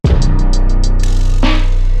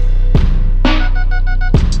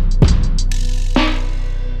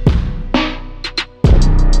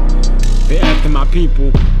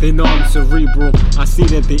people, they know I'm cerebral. I see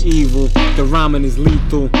that they're evil, the rhyming is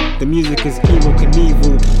lethal. The music is evil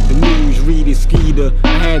Knievel, the news read is Skeeter. I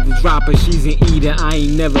had to drop her, she's an eater. I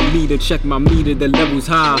ain't never meet her, check my meter, the level's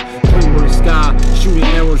high. Greenberg sky, shooting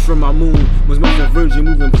arrows from my moon. Was once a virgin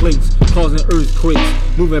moving plates, causing earthquakes.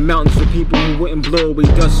 Moving mountains for people who wouldn't blow away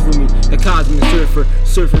dust for me. The cosmic surfer,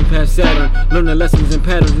 surfing past Saturn. Learning lessons and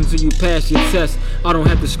patterns until you pass your test. I don't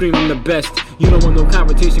have to scream, I'm the best. You don't want no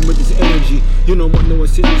confrontation with this energy. You don't want no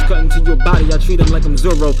incisions cut into your body. I treat them like I'm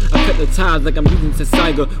Zorro. I cut the ties like I'm using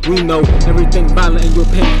Tessaiga. We know everything's violent and your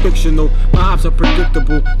pain fictional. My ops are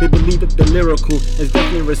predictable. They believe that the lyrical is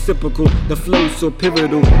definitely reciprocal. The flow's so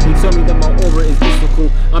pivotal. They tell me that my aura is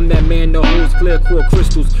mystical. I'm that man that holds clear core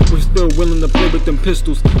crystals. We're still willing to play with them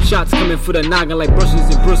pistols. Shots coming for the noggin like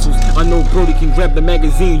brushes and bristles. I know Brody can grab the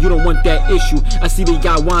magazine. You don't want that issue. I see they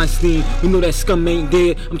got Weinstein. We know that scum ain't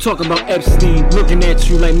dead. I'm talking about Epstein. Looking at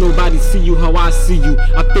you like nobody see you how I see you.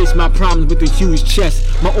 I face my problems with a huge chest.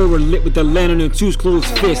 My aura lit with the lantern and two closed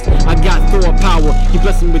fists. I got Thor power. He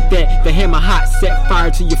blessed me with that. The hammer hot, set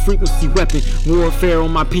fire to your frequency weapon. Warfare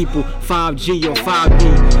on my people. 5G or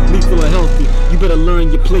 5D. Lethal or healthy. You better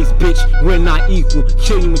learn your place, bitch. We're not equal.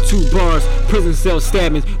 Kill you with 2 bars. Prison cell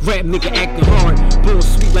stabbings. Rap nigga acting hard. Bull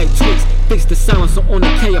sweet like Twix. Fix the silencer on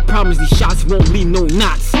the K. I promise these shots won't leave no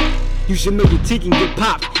knots. You should know your teeth can get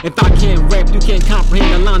popped. If I can't rap, you can't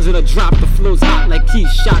comprehend the lines of the drop. The flow's hot like key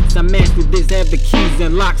shots. I mastered this, have the keys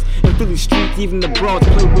and locks. In Philly streets, even the broads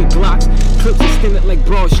play with Glocks. Clips extended like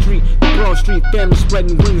Broad Street. The Broad Street family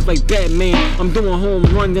spreading wings like Batman. I'm doing home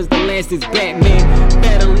runs as the last is Batman.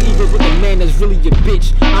 Battling egos with a man that's really your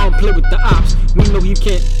bitch. I don't play with the ops. We know he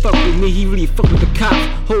can't fuck with me, he really fuck with the cops.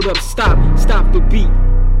 Hold up, stop the beat.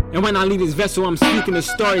 And when I leave this vessel, I'm speaking of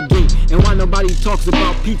Stargate. And why nobody talks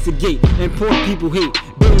about Pizzagate and poor people hate,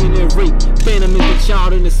 billionaire rape. Phantom is the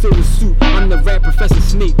child in the silver suit. I'm the rap Professor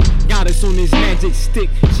Snape. Got us on this magic stick.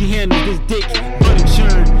 She handles this dick, butter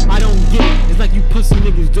churn. I don't get it. It's like you pussy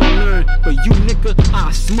niggas don't learn. But you nigga,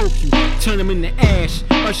 I smoke you. Turn him into ash.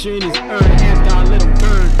 Usher in his urn after I let him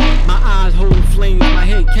burn. My eyes holding flames. My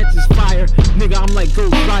head catches fire. Nigga, I'm like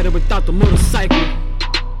Ghost Rider without the motorcycle.